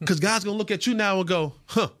 Because guys going to look at you now and go,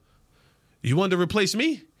 you wanted to replace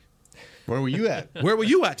me? Where were you at? Where were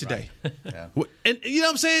you at today? Right. Yeah. And you know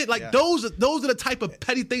what I'm saying? Like those are the type of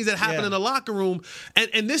petty things that happen in the locker room.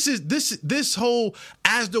 And this whole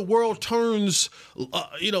as the world turns,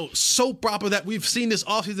 soap opera that we've seen this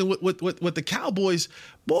offseason with the Cowboys.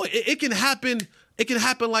 Boy, it can happen. It can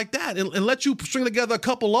happen like that, and let you string together a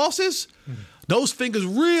couple losses. Mm-hmm. Those fingers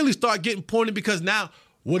really start getting pointed, because now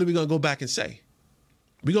what are we gonna go back and say?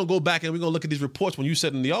 We're gonna go back and we're gonna look at these reports when you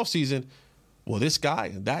said in the offseason, well, this guy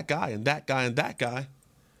and that guy and that guy and that guy.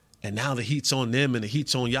 And now the heat's on them and the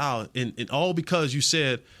heat's on y'all. And all because you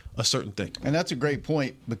said a certain thing. And that's a great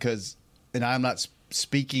point because, and I'm not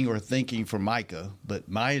speaking or thinking for Micah, but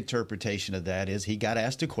my interpretation of that is he got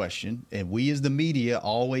asked a question, and we as the media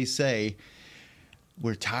always say,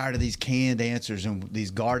 we're tired of these canned answers and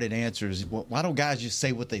these guarded answers. Well, why don't guys just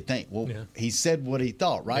say what they think? Well, he said what he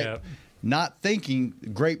thought, right? Yeah. Not thinking,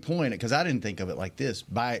 great point, because I didn't think of it like this.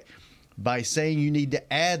 By saying you need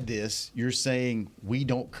to add this, you're saying we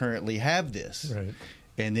don't currently have this. Right.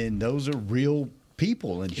 And then those are real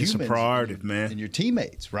people and humans. It's a priority, man. And your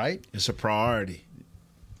teammates, right? It's a priority.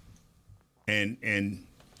 And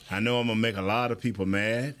I know I'm going to make a lot of people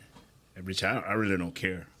mad, which I really don't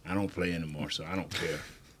care. I don't play anymore, so I don't care.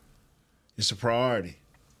 It's a priority.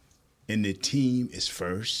 And the team is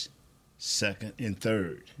first, second, and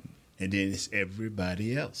third. And then it's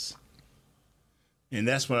everybody else. And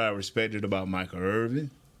that's what I respected about Michael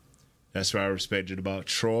Irvin. That's what I respected about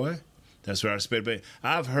Troy. That's what I respected about.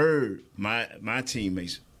 I've heard my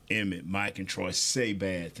teammates, Emmett, Mike, and Troy, say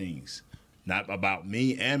bad things. Not about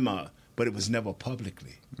me but it was never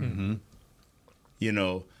publicly. Mm-hmm. You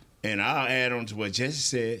know, and I'll add on to what Jesse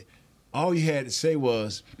said. All you had to say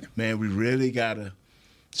was, man, we really got to,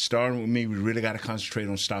 starting with me, we really got to concentrate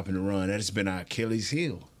on stopping the run. That has been our Achilles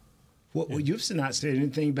heel. Well, you've not said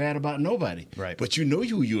anything bad about nobody. Right. But you know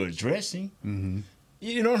who you're addressing. Mm-hmm.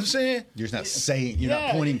 You know what I'm saying? You're not saying, you're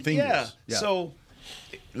not pointing fingers. Yeah. So,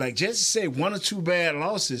 like Jesse said, 1 or 2 bad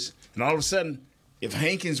losses, and all of a sudden, if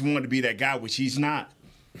Hankins wanted to be that guy, which he's not,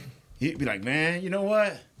 he'd be like, man, you know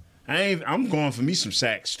what? I'm going for me some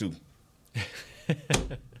sacks too.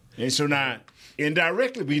 And so now,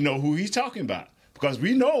 indirectly, we know who he's talking about. Because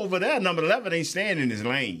we know over there, number 11 ain't staying in his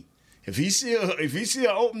lane. If he see an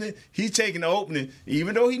opening, he's taking the opening,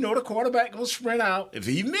 even though he know the quarterback gonna sprint out. If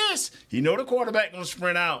he miss, he know the quarterback gonna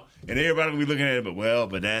sprint out, and everybody gonna be looking at it.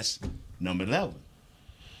 But that's number 11.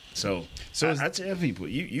 So I tell people,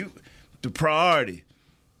 you the priority,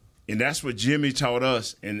 and that's what Jimmy taught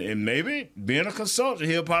us. And maybe being a consultant,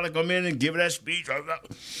 he'll probably come in and give that speech.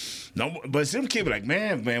 No, but some kids be like,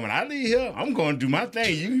 man, when I leave here, I'm going to do my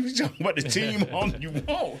thing. You talking about the team you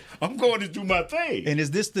want. I'm going to do my thing. And is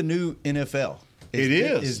this the new NFL? It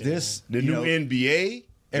is. Is this the new NBA?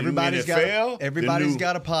 Everybody's got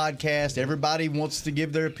got a podcast. Everybody wants to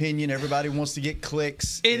give their opinion. Everybody wants to get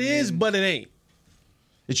clicks. It is, but it ain't.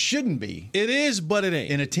 It shouldn't be. It is, but it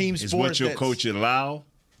ain't. In a team sport, it's what your coach allow.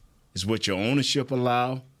 It's what your ownership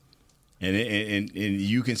allow, and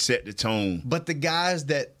you can set the tone. But the guys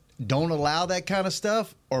that don't allow that kind of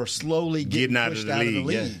stuff are slowly getting pushed out of the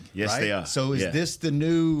league. Yes, right? they are. So is this the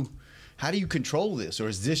new? How do you control this, or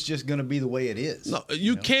is this just going to be the way it is? No,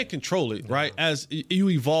 you can't control it, right? As you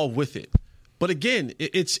evolve with it. But again,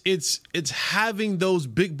 it's having those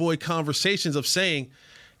big boy conversations of saying,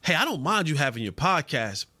 "Hey, I don't mind you having your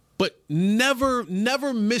podcast, but never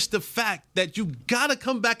miss the fact that you got to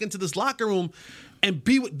come back into this locker room and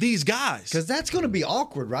be with these guys." Because that's going to be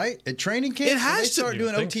awkward, right? At training camp, it has they start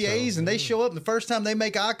doing OTAs and they show up, and the first time they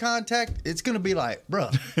make eye contact, it's going to be like,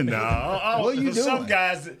 bruh. No. What are you doing?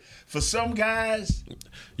 For some guys,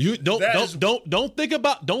 you don't think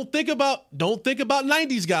about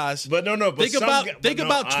 90s guys. But no. But think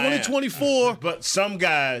about 2024. But some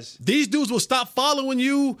guys, these dudes will stop following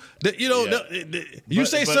you. You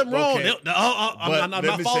say something wrong. Okay. I'm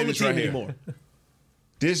not following the team anymore.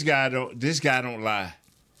 This guy don't lie,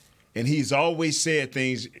 and he's always said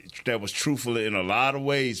things that was truthful in a lot of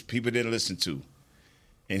ways people didn't listen to,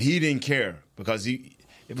 and he didn't care because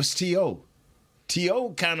it was T.O. T.O.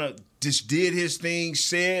 kind of just did his thing,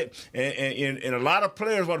 said, and a lot of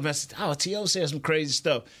players would have said, "Oh, T.O. said some crazy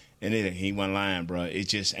stuff," and then he wasn't lying, bro. It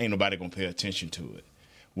just ain't nobody gonna pay attention to it.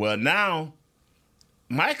 Well, now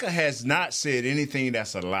Micah has not said anything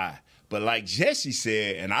that's a lie, but like Jesse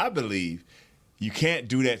said, and I believe. You can't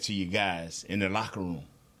do that to your guys in the locker room.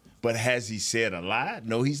 But has he said a lie?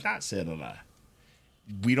 No, he's not said a lie.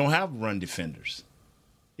 We don't have run defenders.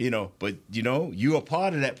 But you're a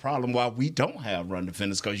part of that problem why we don't have run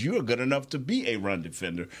defenders because you're good enough to be a run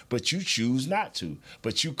defender, but you choose not to.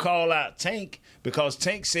 But you call out Tank because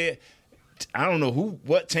Tank said, I don't know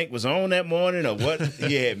what Tank was on that morning or what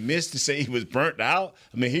he had missed to say he was burnt out.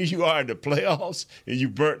 I mean, here you are in the playoffs and you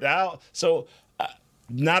burnt out. So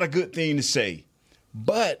not a good thing to say.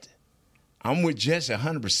 But I'm with Jesse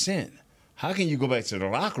 100%. How can you go back to the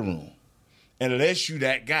locker room unless you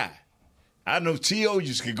that guy? I know T.O.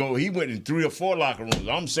 just could go. He went in 3 or 4 locker rooms.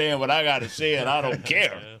 I'm saying what I got to say, and I don't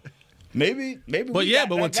care. Maybe. But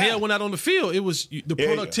when Teo went out on the field, it was the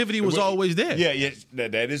productivity was always there. Yeah.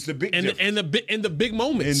 That is the big difference. In the big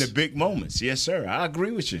moments. In the big moments, yes, sir. I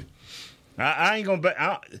agree with you. I ain't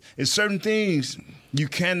gonna. It's certain things you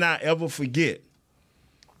cannot ever forget.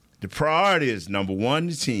 The priority is number one,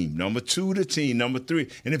 the team. Number two, the team. Number three,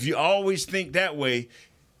 and if you always think that way,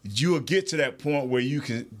 you will get to that point where you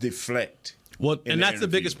can deflect. Well, and that's the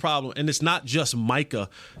biggest problem. And it's not just Micah.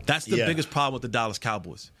 That's the biggest problem with the Dallas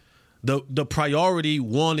Cowboys. The priority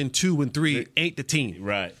 1 and 2 and 3 ain't the team.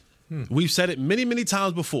 Right. We've said it many, many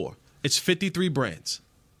times before. It's 53 brands.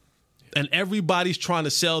 And everybody's trying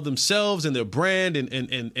to sell themselves and their brand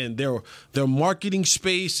and their marketing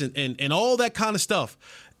space and all that kind of stuff.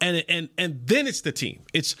 And then it's the team.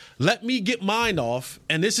 It's let me get mine off.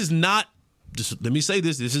 And this is not, just let me say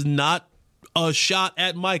this is not a shot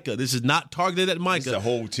at Micah. This is not targeted at Micah. This is the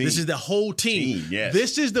whole team. This is the whole team. Yes.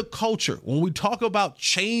 This is the culture. When we talk about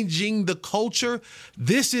changing the culture,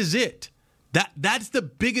 this is it. That's the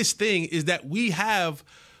biggest thing is that we have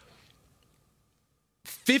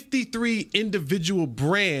 53 individual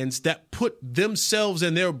brands that put themselves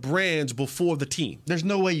and their brands before the team. There's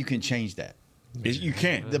no way you can change that. You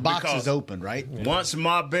can't. The box is open, right? Once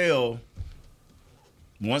Marbell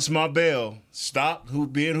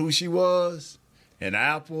stopped being who she was, and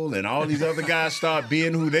Apple and all these other guys start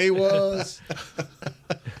being who they was.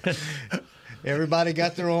 Everybody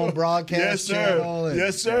got their own broadcast channel.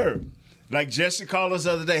 Yes, sir. Like Jesse called us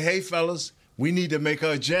the other day, hey, fellas, we need to make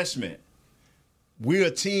an adjustment. We're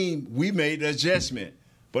a team. We made the adjustment.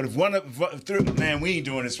 But if man, we ain't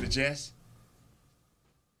doing this with Jess.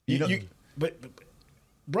 But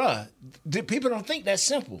bruh, people don't think that's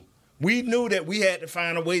simple. We knew that we had to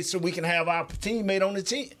find a way so we can have our teammate on the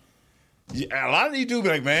team. A lot of these dudes be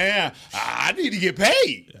like, man, I need to get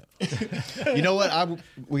paid. You know what?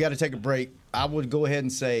 We got to take a break. I would go ahead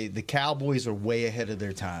and say the Cowboys are way ahead of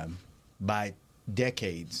their time by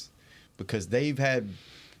decades because they've had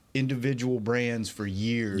individual brands for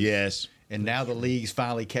years. Yes. And now the league's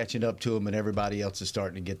finally catching up to them, and everybody else is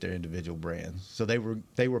starting to get their individual brands. So they were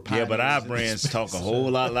pioneers. Yeah, but our brands talk a whole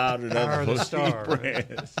lot louder than other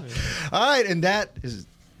brands. All right, and that is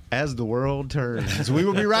As the World Turns. We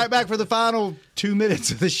will be right back for the final 2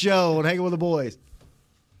 minutes of the show on Hanging with the Boys.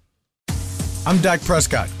 I'm Dak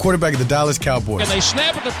Prescott, quarterback of the Dallas Cowboys. And they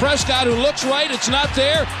snap it to Prescott, who looks right. It's not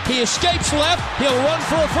there. He escapes left. He'll run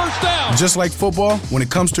for a first down. Just like football, when it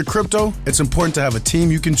comes to crypto, it's important to have a team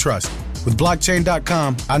you can trust. With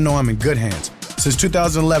blockchain.com, I know I'm in good hands. Since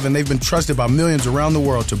 2011, they've been trusted by millions around the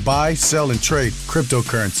world to buy, sell, and trade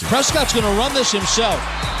cryptocurrency. Prescott's going to run this himself.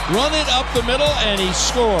 Run it up the middle, and he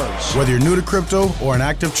scores. Whether you're new to crypto or an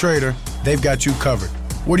active trader, they've got you covered.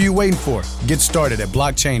 What are you waiting for? Get started at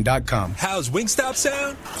blockchain.com. How's Wingstop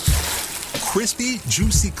sound? Crispy,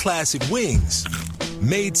 juicy, classic wings.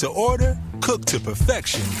 Made to order, cooked to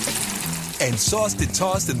perfection. And sauced and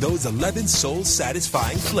tossed in those 11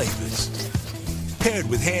 soul-satisfying flavors. Paired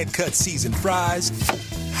with hand-cut seasoned fries,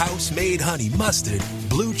 house-made honey mustard,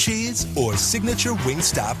 blue cheese, or signature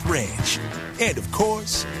Wingstop ranch. And, of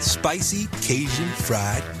course, spicy Cajun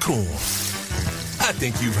fried corn. I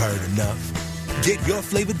think you've heard enough. Get your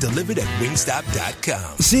flavor delivered at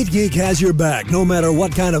Wingstop.com. SeatGeek has your back no matter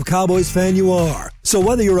what kind of Cowboys fan you are. So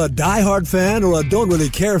whether you're a diehard fan or a don't really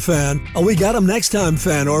care fan, a we got 'em next time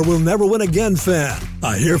fan or we'll never win again fan,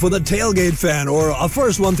 a here for the tailgate fan or a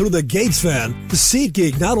first one through the gates fan,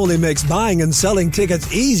 SeatGeek not only makes buying and selling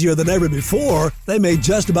tickets easier than ever before, they made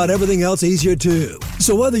just about everything else easier too.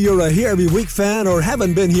 So whether you're a here every week fan or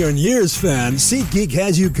haven't been here in years fan, SeatGeek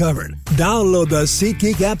has you covered. Download the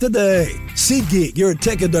SeatGeek app today. SeatGeek, your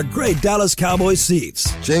ticket to great Dallas Cowboys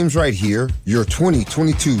seats. James Wright here, your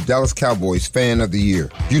 2022 Dallas Cowboys Fan of the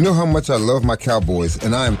Year. You know how much I love my Cowboys,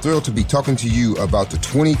 and I am thrilled to be talking to you about the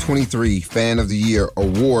 2023 Fan of the Year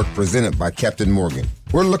award presented by Captain Morgan.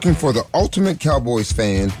 We're looking for the ultimate Cowboys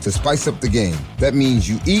fan to spice up the game. That means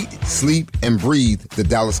you eat, sleep, and breathe the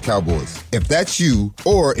Dallas Cowboys. If that's you,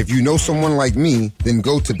 or if you know someone like me, then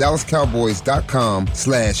go to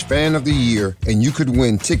DallasCowboys.com/fan of the year, and you could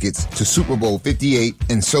win tickets to Super Bowl 58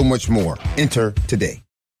 and so much more. Enter today.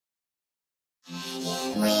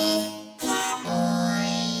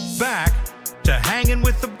 Back to Hanging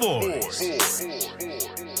with the Boys.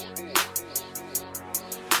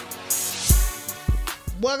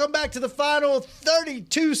 Welcome back to the final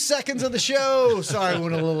 32 seconds of the show. Sorry, we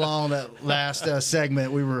went a little long that last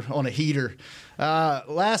segment. We were on a heater.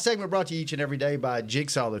 Last segment brought to you each and every day by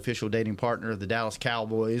Jigsaw, the official dating partner of the Dallas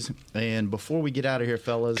Cowboys. And before we get out of here,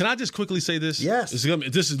 fellas. Can I just quickly say this? Yes.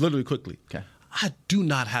 This is literally quickly. Okay. I do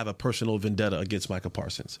not have a personal vendetta against Micah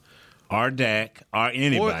Parsons. or Dak or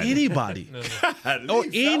anybody. Or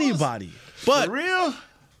anybody. But for real?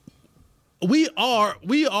 We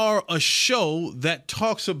are a show that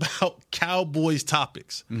talks about Cowboys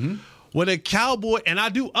topics. Mm-hmm. When a Cowboy, and I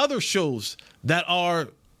do other shows that are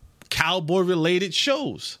Cowboy-related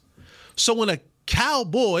shows. So when a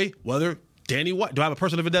Cowboy, whether Danny White, do I have a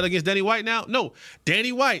personal vendetta against Danny White now? No.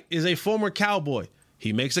 Danny White is a former Cowboy.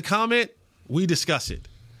 He makes a comment, we discuss it.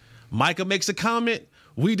 Micah makes a comment,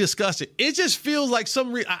 we discuss it. It just feels like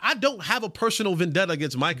I don't have a personal vendetta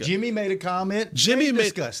against Micah. Jimmy made a comment. Jimmy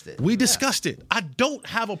discussed it. We discussed it. I don't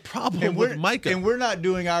have a problem with Micah. And we're not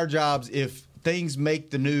doing our jobs if things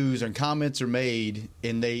make the news and comments are made,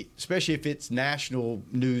 and especially if it's national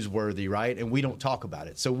newsworthy, right? And we don't talk about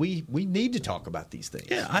it. So we need to talk about these things.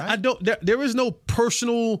 Yeah, right? I don't. There is no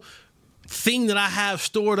personal thing that I have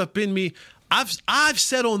stored up in me. I've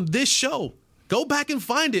said on this show, go back and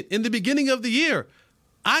find it. In the beginning of the year,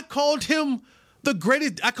 I called him the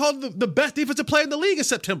greatest. I called him the best defensive player in the league in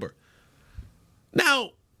September.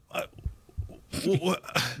 Now,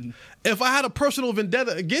 if I had a personal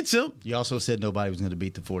vendetta against him. You also said nobody was going to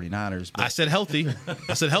beat the 49ers. I said healthy.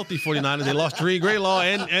 I said healthy 49ers. They lost Drew Graylaw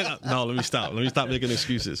and no, let me stop. Let me stop making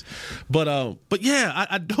excuses. But yeah,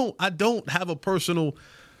 I don't have a personal.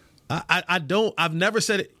 I've never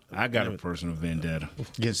said it. I got a personal vendetta.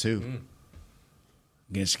 Against who?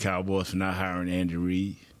 Against the Cowboys for not hiring Andy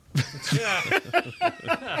Reid. Jeez.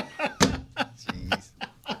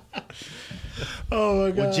 Oh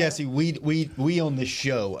my God! Well, Jesse, we on this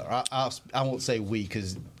show. I won't say we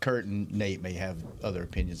because Kurt and Nate may have other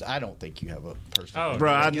opinions. I don't think you have a personal.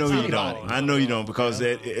 Bro, I know you don't. I know you don't because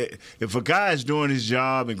if a guy is doing his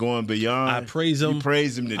job and going beyond, I praise him. You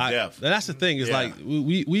praise him to death. And that's the thing is like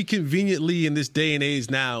we conveniently in this day and age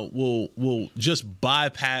now will just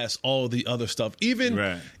bypass all the other stuff. Even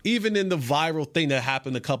in the viral thing that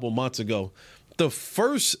happened a couple months ago, the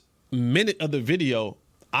first minute of the video,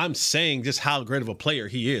 I'm saying just how great of a player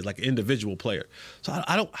he is, like an individual player. So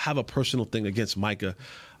I don't have a personal thing against Micah.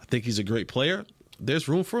 I think he's a great player. There's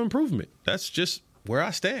room for improvement. That's just where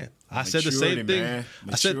I stand. I said the same thing. Man.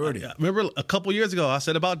 I said, remember a couple years ago, I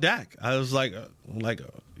said about Dak. I was like,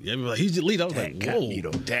 he's elite. I was like, whoa.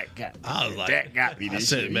 Dak got me. I was like, Dak got me. I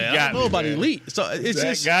said, man, I don't know about elite. So it's Dak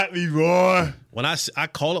just got me, boy. When I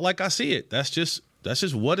call it like I see it. That's just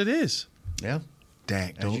what it is. Yeah.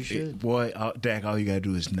 Dak, Dak, all you gotta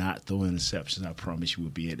do is not throw interceptions. I promise you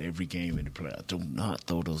will be at every game in the playoffs. Do not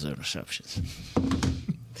throw those interceptions.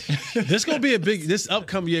 This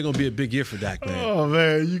upcoming year gonna be a big year for Dak, man. Oh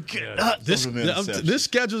man, you cannot. This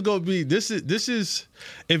schedule's gonna be this is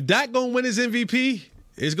if Dak gonna win his MVP,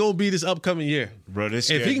 it's gonna be this upcoming year, bro. If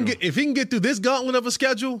he can get through this gauntlet of a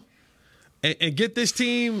schedule and get this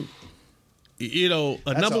team,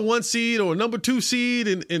 number 1 seed or a number 2 seed,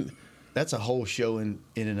 and that's a whole show in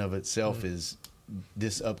and of itself. Is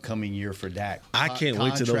this upcoming year for Dak? I can't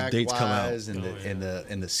wait till those dates come out,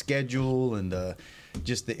 and the schedule and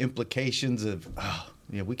just the implications of.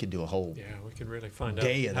 We could do a whole. Yeah, we could really find out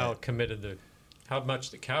how much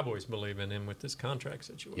the Cowboys believe in him with this contract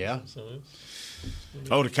situation. Yeah. So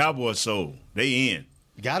the Cowboys sold. They in.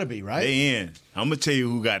 Got to be right. They in. I'm gonna tell you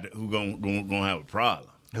who gonna have a problem.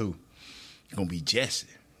 Who? It's gonna be Jesse.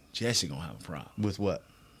 Jesse gonna have a problem with what?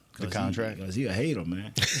 The contract? Because he a hater,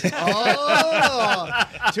 man.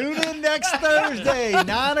 Tune in next Thursday,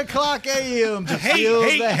 9:00 a.m. to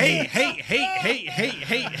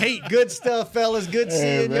hate. Good stuff, fellas. Good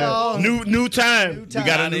seeing y'all. New time. We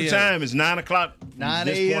got a new time. It's 9:00. 9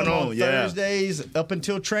 a.m. on Thursdays up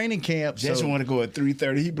until training camp. Jesse want to go at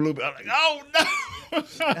 3:30. He blew me. I'm like, oh, no.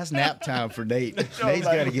 That's nap time for Nate. Nate's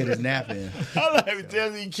got to get his nap in. I like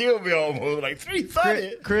Jesse. He killed me almost. Like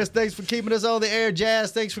 3:30. Chris, thanks for keeping us on the air.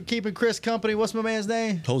 Jazz, thanks for keeping Chris company. What's my man's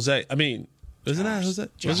name? Jose. I mean, isn't that Jose?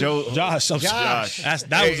 Josh.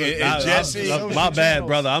 Jesse. My bad,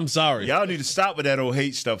 brother. I'm sorry. Y'all need to stop with that old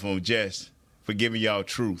hate stuff on Jess for giving y'all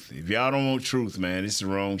truth. If y'all don't want truth, man, it's the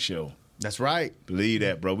wrong show. That's right. Believe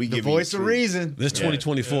that, bro. We the give voice you of reason. This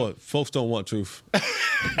 2024, folks don't want truth.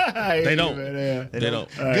 They don't. They don't.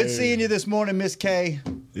 Good seeing you this morning, Miss K.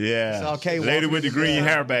 Yeah. K. Lady with the green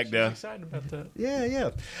hair back there. Excited about that.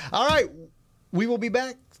 Yeah. All right. We will be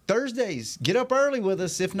back Thursdays. Get up early with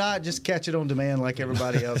us. If not, just catch it on demand like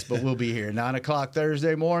everybody else. But we'll be here 9:00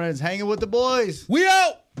 Thursday mornings, hanging with the boys. We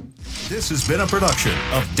out. This has been a production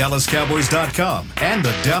of DallasCowboys.com and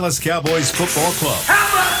the Dallas Cowboys Football Club. How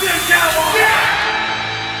about this, Cowboys?